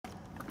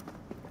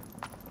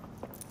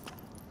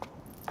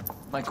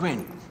My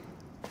queen,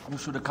 you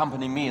should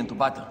accompany me into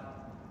battle.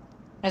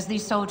 As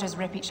these soldiers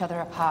rip each other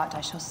apart,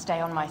 I shall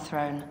stay on my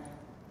throne.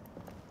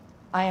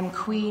 I am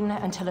queen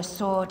until a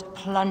sword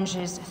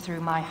plunges through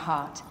my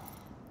heart.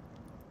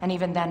 And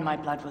even then, my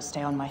blood will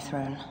stay on my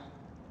throne.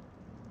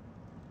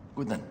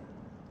 Good then.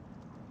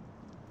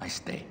 I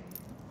stay.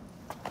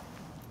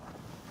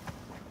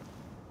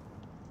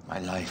 My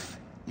life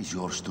is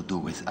yours to do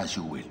with as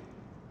you will.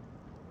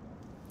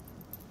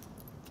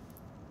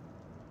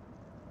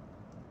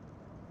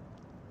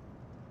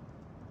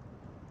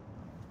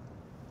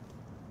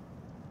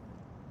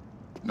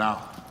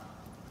 Now,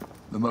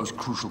 the most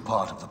crucial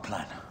part of the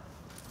plan.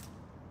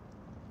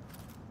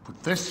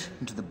 Put this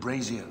into the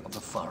brazier of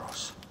the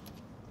Pharos.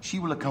 She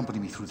will accompany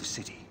me through the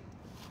city.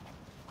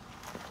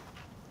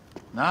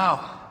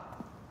 Now,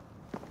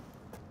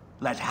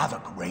 let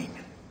havoc reign.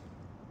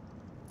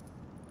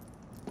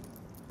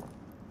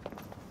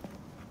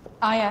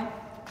 Aya,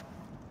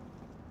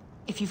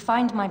 if you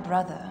find my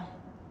brother,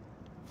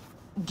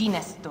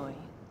 Ginestoy.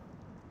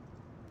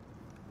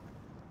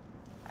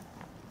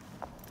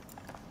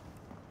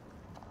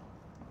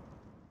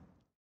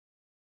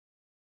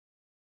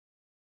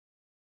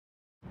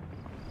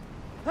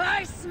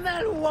 I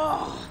smell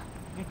war!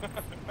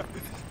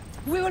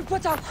 We will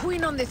put our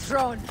queen on the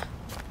throne.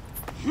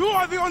 You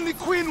are the only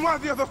queen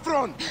worthy of the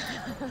throne!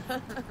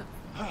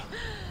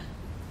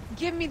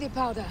 Give me the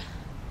powder.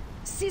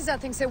 Caesar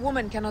thinks a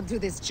woman cannot do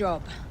this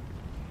job.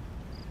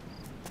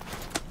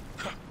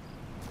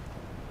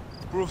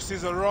 Prove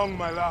Caesar wrong,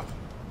 my love.